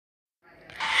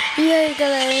E aí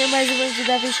galera, mais um vídeo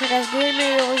da Jogando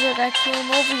Gamer. Eu vou jogar aqui um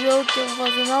novo jogo que eu vou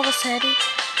fazer uma nova série.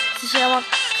 Se chama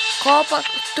Copa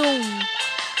Toon.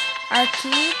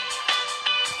 Aqui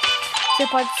você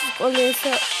pode escolher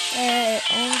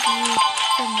onde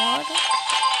você mora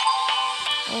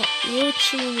e o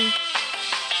time.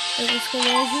 Eu vou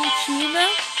escolher a Argentina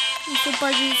e você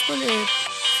pode escolher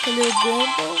o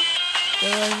Gamble, a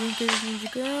Argentina de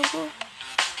Gamble,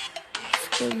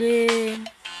 escolher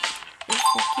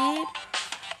esse aqui.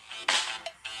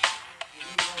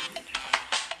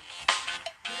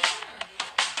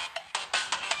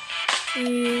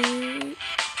 E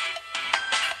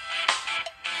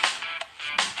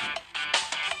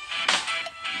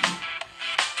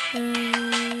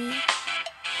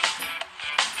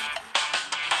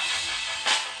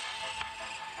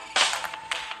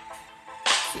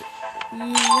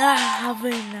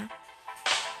Havana.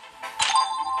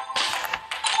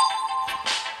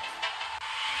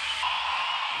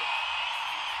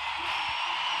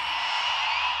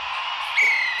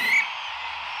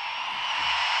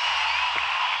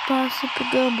 Passo pro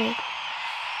Gamble.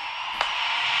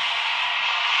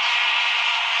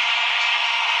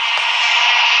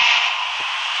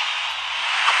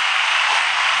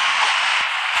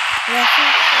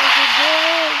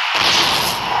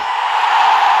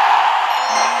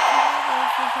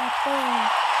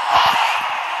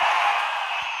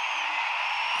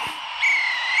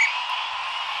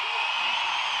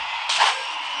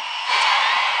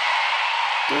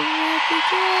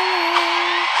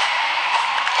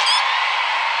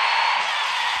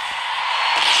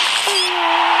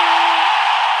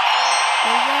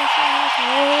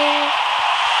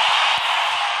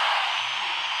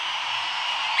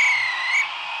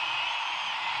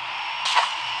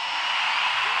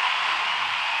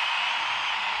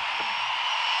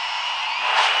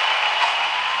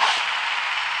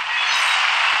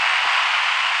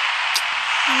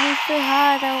 Me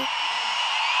ferraram.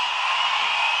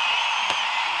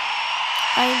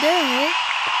 Ainda errou.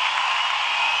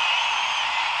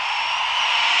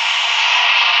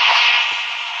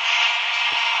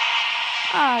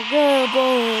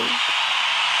 Gamble.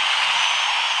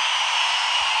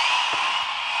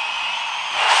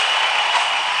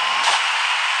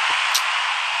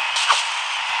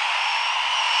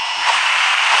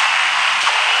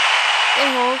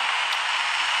 Errou.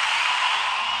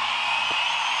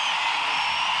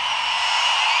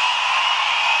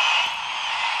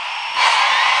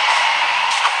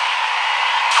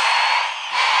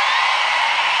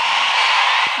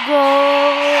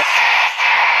 Gol.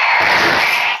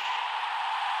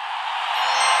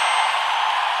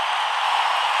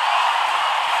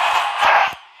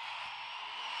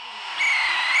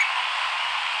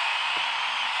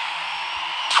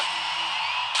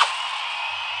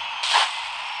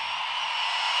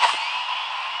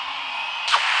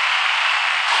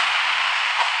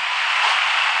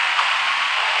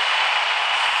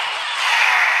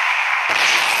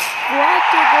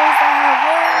 Quatro gols da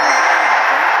Havana.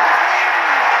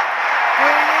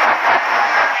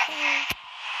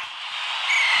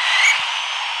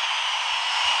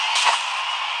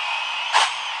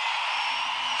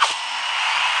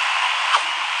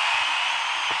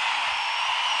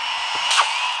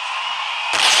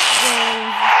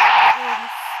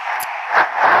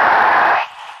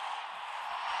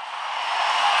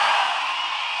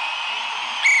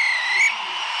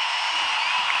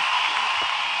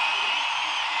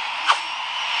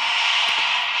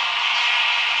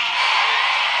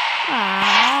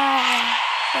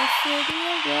 Só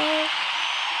seria gol.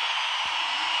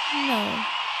 Não.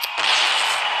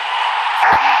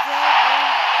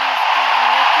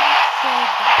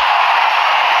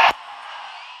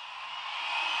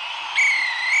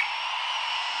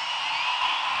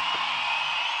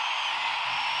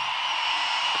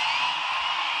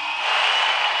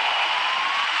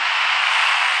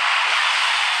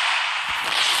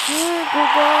 Cinco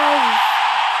gols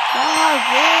da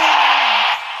Havana.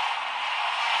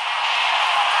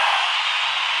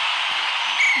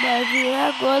 Vai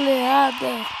virar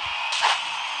goleada.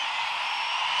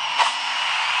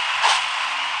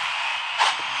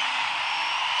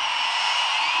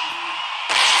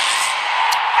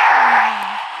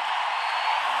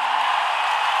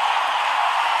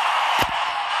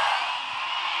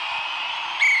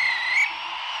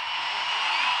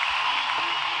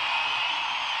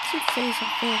 Que fez a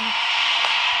pena?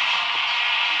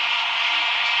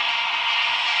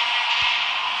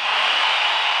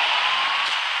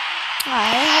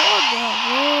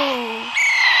 Errou.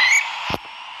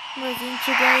 Mas a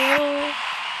gente ganhou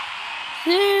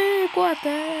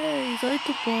 5-10,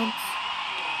 8 pontos.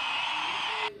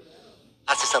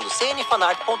 acessando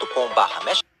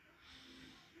cnfanart.com/mesh.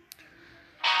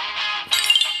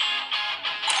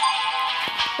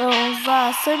 Vamos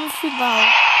à semifinal.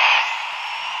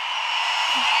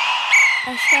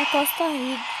 Acho que é a Costa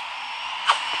Rica.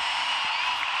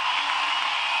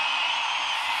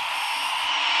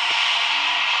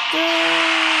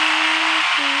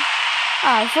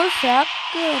 Ah, foi fraco,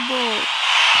 acabou.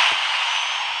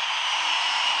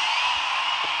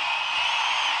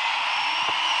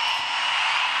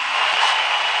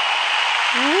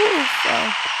 Ufa,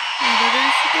 ainda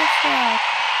bem que ficou fraco.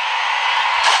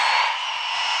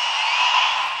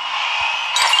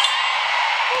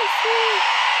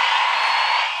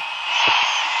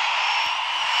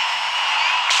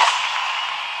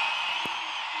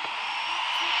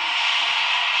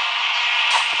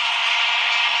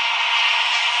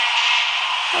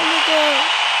 Olha o gol.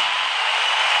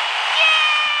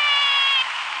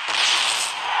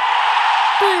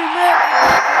 Primeiro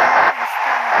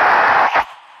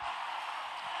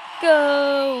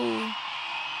gol.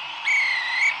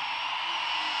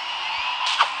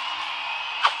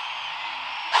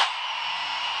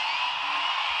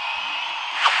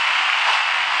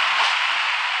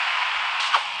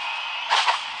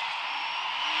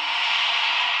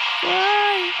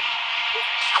 Vai.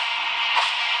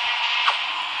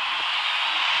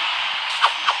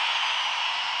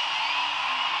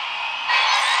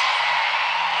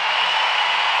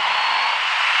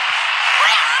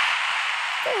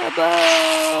 Acabou.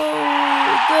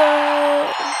 Gol.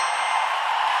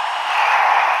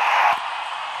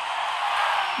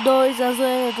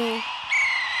 2-0.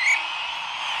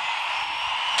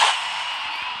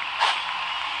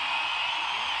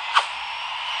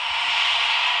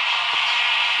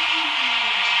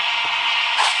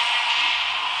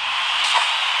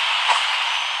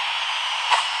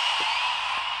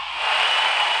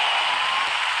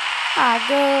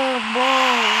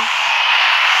 Acabou.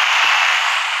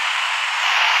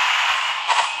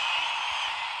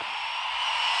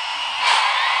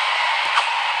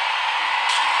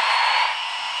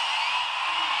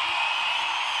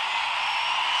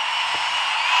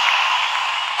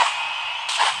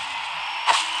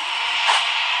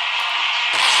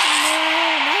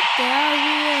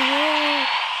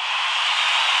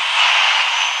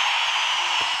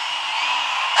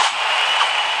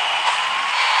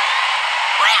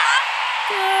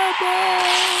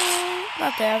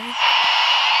 Na trave.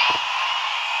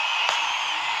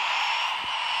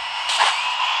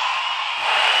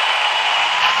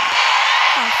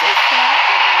 Ah, foi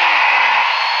fraco.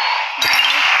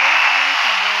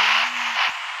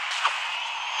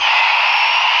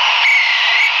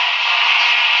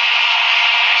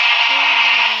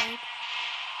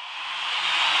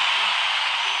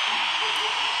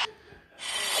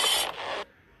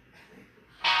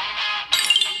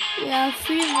 E a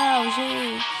final,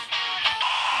 gente.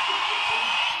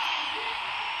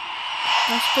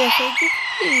 Mas foi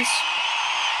difícil.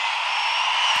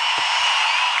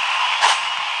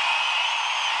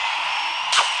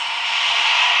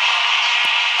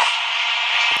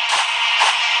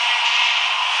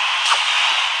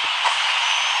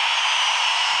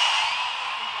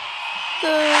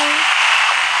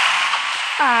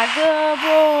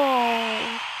 Acabou.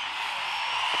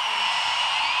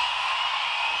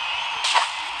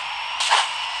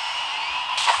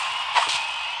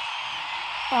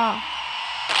 Ó.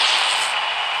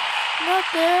 Na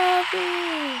trave.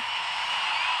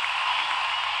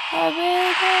 A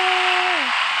vida.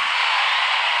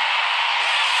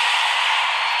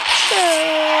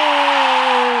 Gol.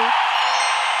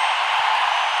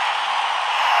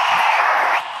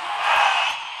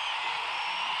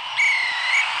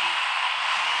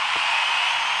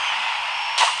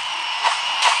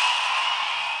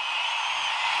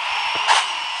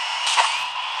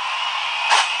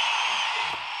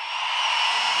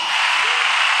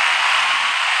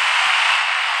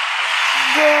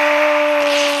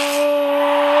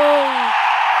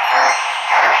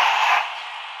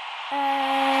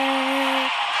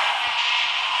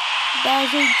 Da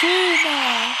Argentina.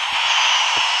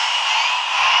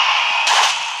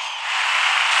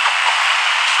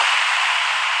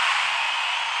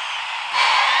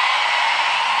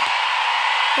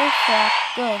 Foi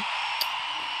fraco.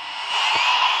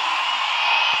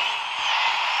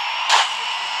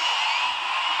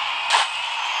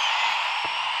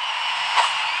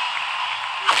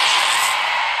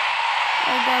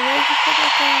 Ainda bem que foi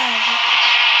tocado.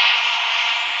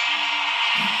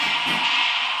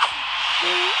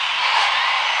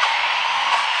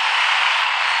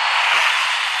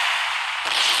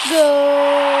 Gol!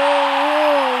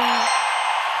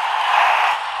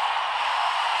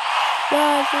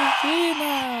 da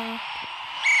Argentina.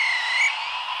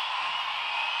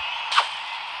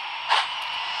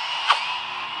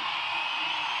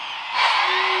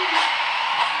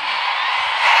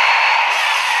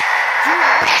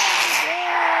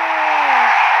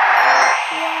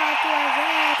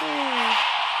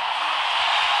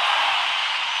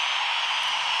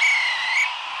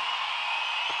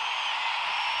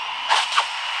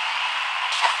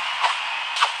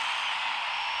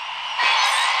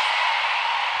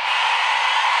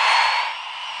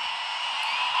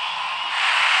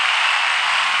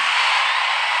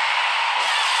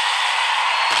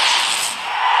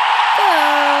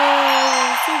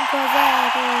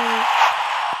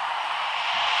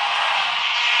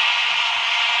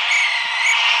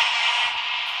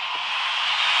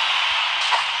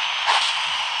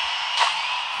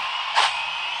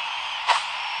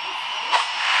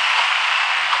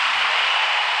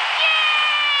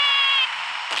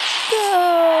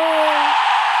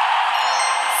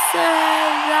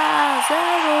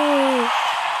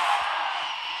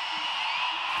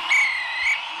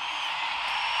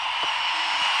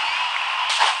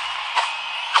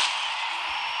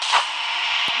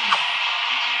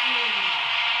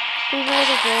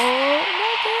 Primeiro gol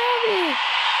na dele.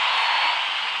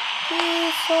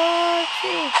 Que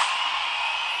sorte.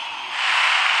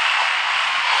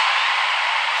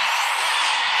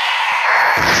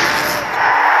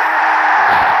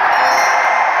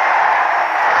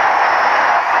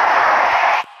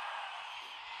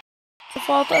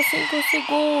 Falta 5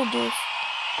 segundos.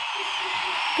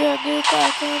 Peguei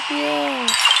para campeão.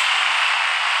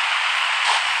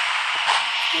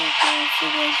 5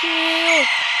 segundos.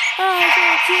 A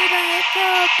Argentina é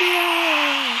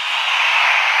campeã.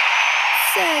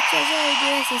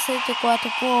 7-0,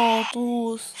 64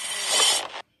 pontos.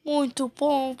 Muito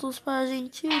pontos para a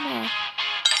Argentina.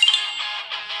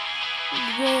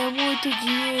 Ganha muito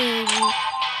dinheiro.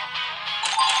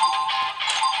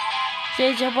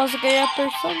 Gente, eu posso ganhar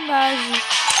personagem.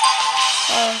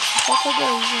 Ó, falta 2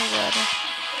 agora.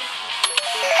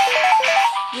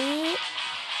 E...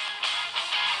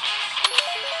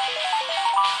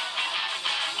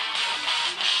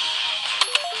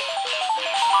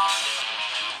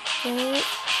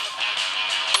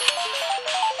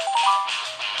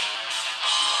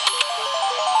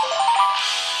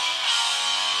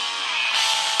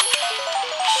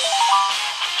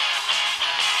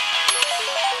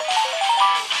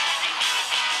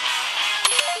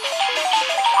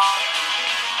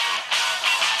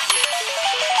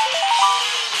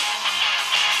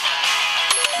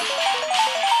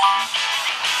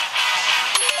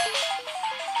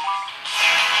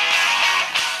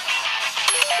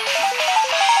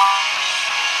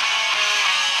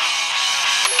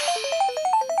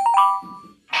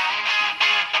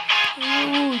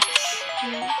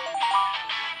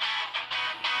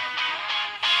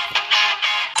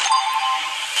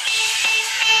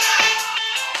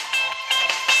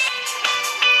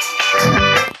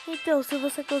 Então, se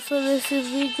você gostou desse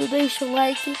vídeo, deixa o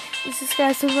like e se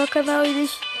inscreve no meu canal e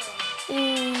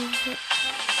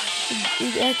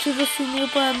ativa o sininho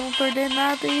para não perder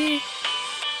nada e